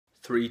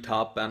three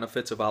top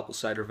benefits of apple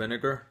cider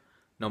vinegar.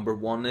 Number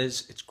one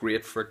is it's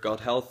great for gut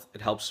health. It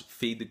helps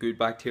feed the good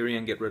bacteria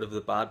and get rid of the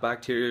bad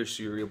bacteria,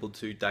 so you're able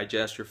to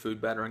digest your food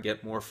better and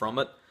get more from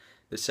it.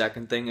 The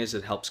second thing is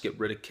it helps get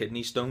rid of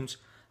kidney stones.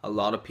 A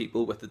lot of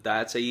people with the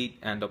diets they eat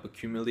end up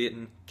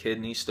accumulating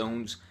kidney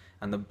stones,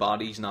 and the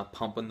body's not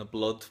pumping the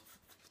blood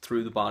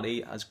through the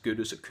body as good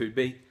as it could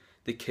be.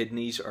 The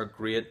kidneys are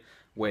great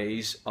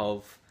ways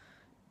of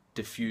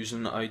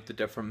diffusing out the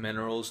different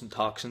minerals and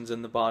toxins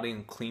in the body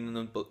and cleaning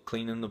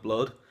the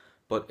blood.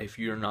 But if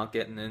you're not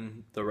getting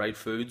in the right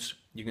foods,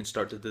 you can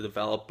start to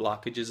develop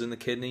blockages in the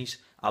kidneys.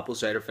 Apple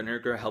cider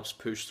vinegar helps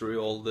push through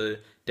all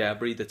the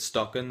debris that's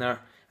stuck in there,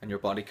 and your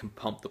body can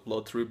pump the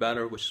blood through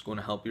better, which is going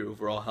to help your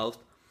overall health.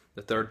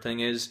 The third thing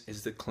is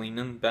the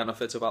cleaning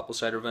benefits of apple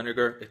cider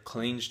vinegar. It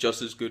cleans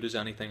just as good as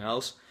anything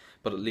else,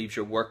 but it leaves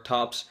your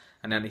worktops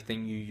and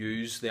anything you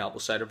use the apple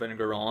cider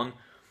vinegar on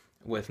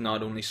with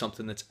not only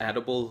something that's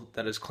edible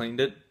that has cleaned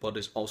it, but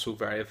is also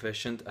very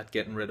efficient at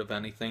getting rid of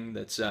anything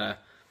that's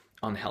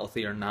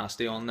unhealthy or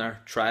nasty on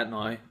there. Try it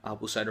now.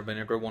 Apple cider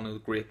vinegar, one of the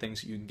great things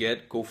that you can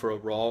get. Go for a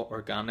raw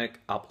organic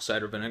apple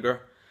cider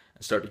vinegar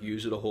and start to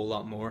use it a whole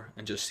lot more,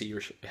 and just see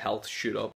your health shoot up.